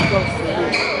food like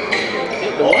groceries.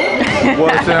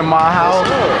 What's in my house?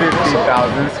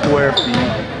 50,000 square feet.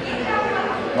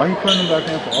 Why you putting them back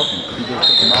in for offense? You just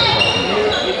took them outside.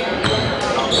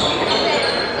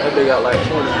 That big got like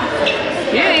 20.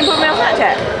 You didn't even put me on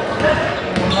Snapchat.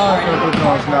 I'm not gonna put you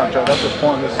on Snapchat. That's a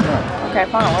pointless snap. Okay,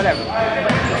 fine, whatever.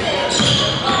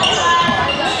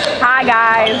 Hi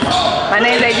guys, my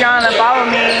name's Adriana. Follow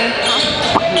me.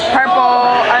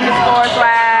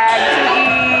 Purple_swag. 2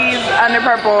 E's under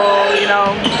purple. You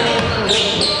know.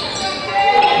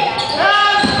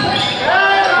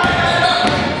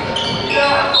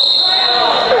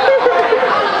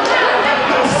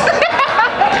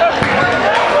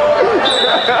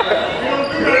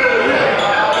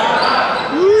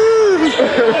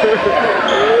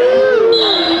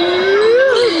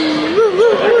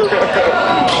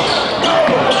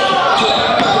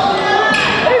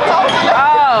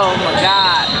 Oh my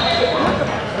God.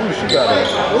 Ooh, she got it.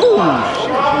 Ooh,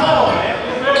 shit.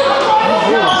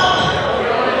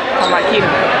 I'm like, keep it.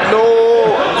 No.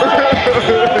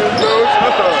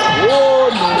 Whoa,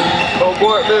 no.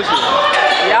 Abort mission.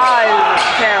 Y'all is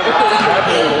terrible.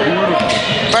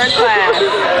 First class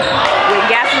with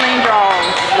gasoline draws.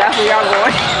 That's where y'all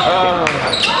going.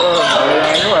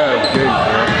 You have gate,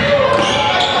 bro.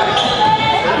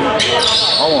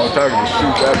 I want Tiger to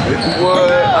shoot that bitch.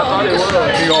 What? I thought it was.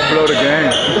 He gonna blow the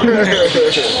game.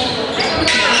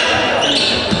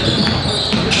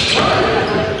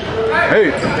 Hey.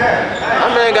 My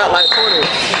man got like 20.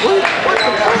 What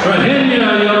the fuck?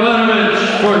 Strahinja Jovanovic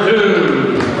for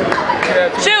 2.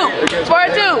 Shoot!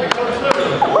 4-2.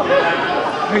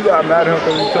 He got mad at him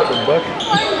because he took the bucket.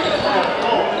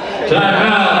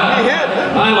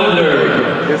 Timeout.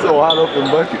 Islander. It's so hot open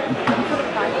bucket.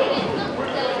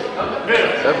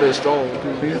 That bitch strong.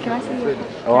 Can I see you?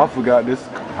 Oh, I forgot this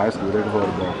high school. They can hold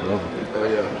the ball forever. Oh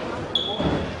yeah.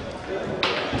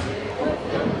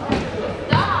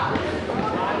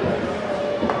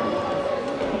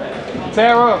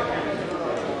 Sarah,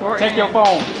 take your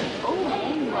phone.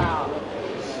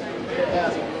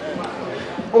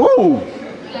 Ooh.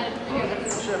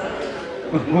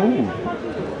 Ooh.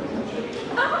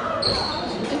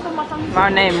 My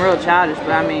name real childish,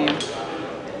 but I mean,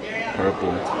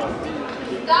 Purple.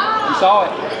 You saw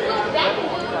it.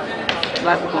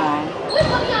 black people on. Purple.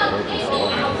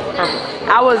 Purple.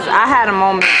 I had a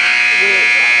moment with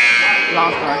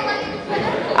Long story.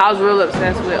 I was real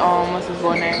obsessed with what's his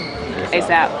boy name?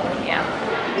 ASAP. Yeah.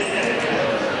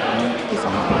 He's so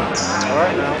hot. All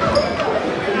right now.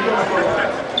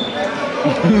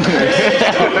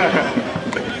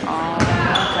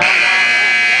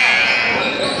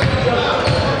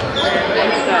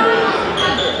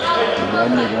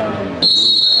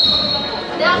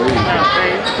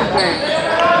 Okay.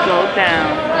 Go down.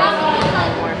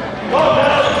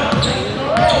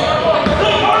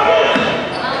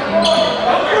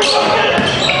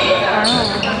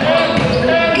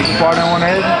 Did you part in one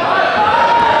head?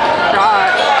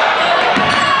 God.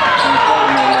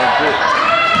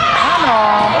 I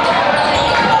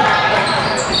know.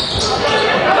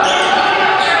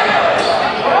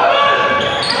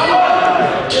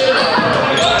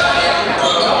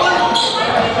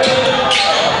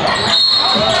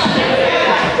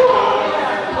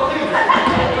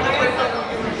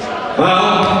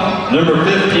 Foul, number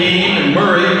 15,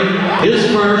 Murray, his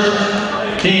first,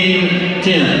 team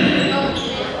 10.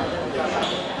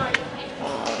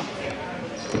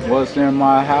 What's in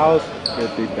my house?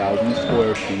 50,000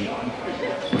 square feet.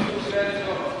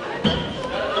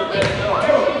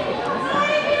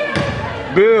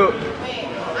 Bill.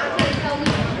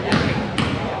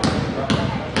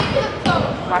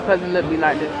 My cousin lip be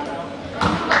like this.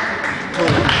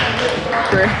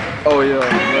 Chris. Oh yeah,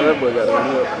 man, that boy got that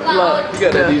lip. Look. You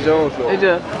got that D Jones for It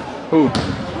just, Who?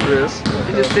 Chris.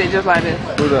 it just sit just like this.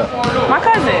 Who's that? My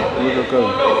cousin, Who's your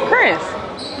cousin? Chris.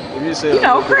 If you say You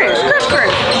know, Chris.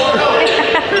 Chris.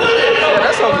 Yeah,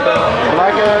 that's something about.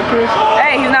 Black ass Chris?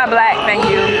 Hey, he's not black, thank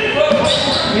you.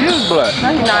 He is black. No,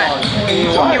 he's not.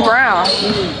 You're brown.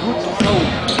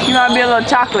 You might be a little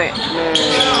chocolate. Man,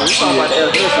 we talking about the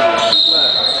ethnicity.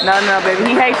 No, baby,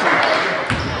 he Haitian.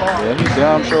 Yeah, he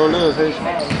damn sure lives Haitian.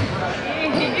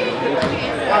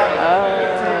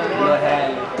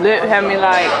 Lip had me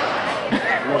like.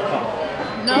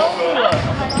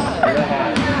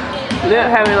 Lip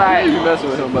had me like. You messing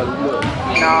with him about his lip.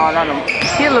 No.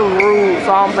 He a little rude, so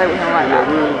I don't play with him like that.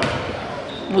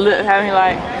 Lip had me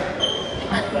like.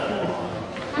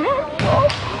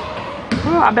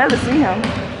 I barely see him.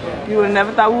 You would have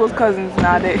never thought we was cousins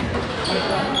nowadays.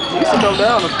 You used to come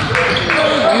down.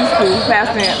 Used to,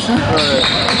 past tense. When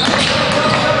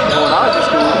I was in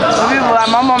school. Some people like,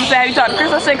 my mom said, you talk to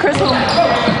Chris? I said, Chris who?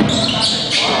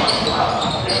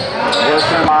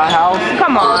 What's in my house?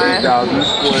 Come on. 50,000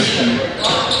 square feet.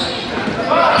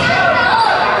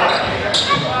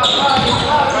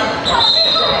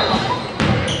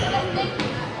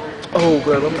 Oh,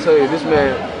 bro, I'm gonna tell you, this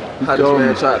man, how this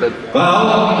man tried to.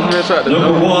 Foul,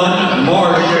 number 1,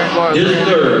 Marsh, his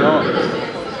third.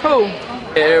 Who?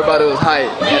 And everybody was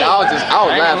hyped. And I was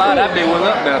laughing. That big was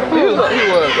up there. He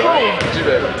was, bro.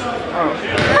 G-Baby.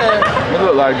 He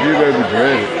look like G-Baby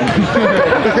dreaded.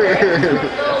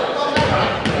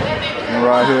 And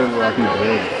right here look like he's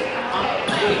dreaded.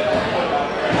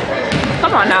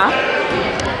 Come on now.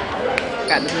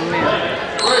 Got to zoom in.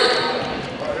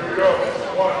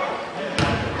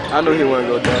 I knew he wasn't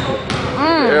gonna dunk it.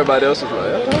 Everybody else was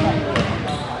like,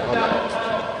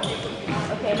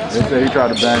 They say he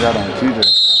tried to bang out on TJ.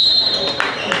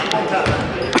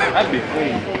 That'd be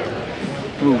clean.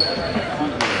 Who?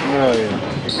 Hell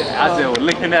yeah. I said, we're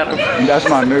looking at him. That's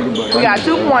my nigga, but We got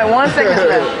 2.1 seconds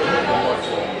left.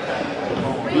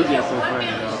 He's just so funny,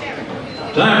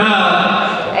 though. Time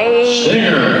out, Hey.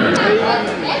 Singer.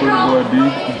 pretty boy D.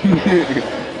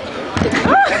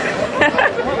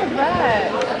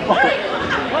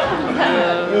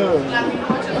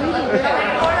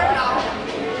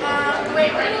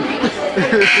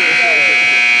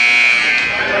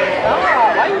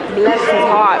 Bless his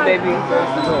heart, baby.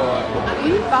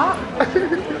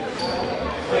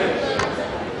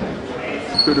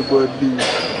 pretty boy D.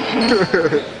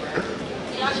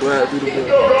 Swag, pretty boy. You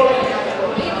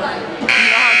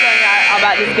know I'm telling y'all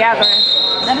about this gathering.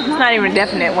 It's not even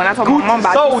definite. When I told my mom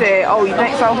about it, she said, "Oh, you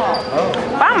think so?"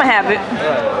 But I'ma have it.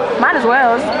 Might as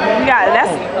well. We got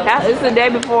that's it's the day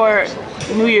before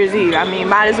New Year's Eve. I mean,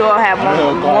 might as well have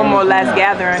one more last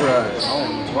gathering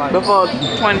before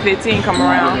 2015 come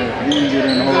around. You didn't get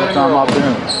in the whole time I've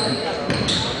been.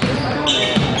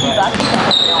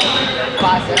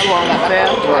 That won't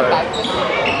fail.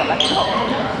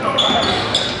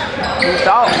 You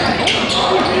saw it.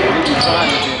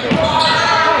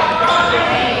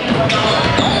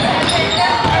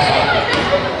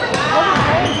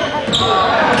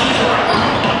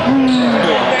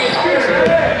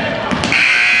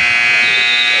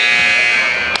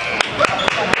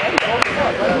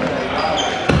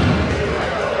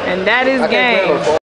 And that is game.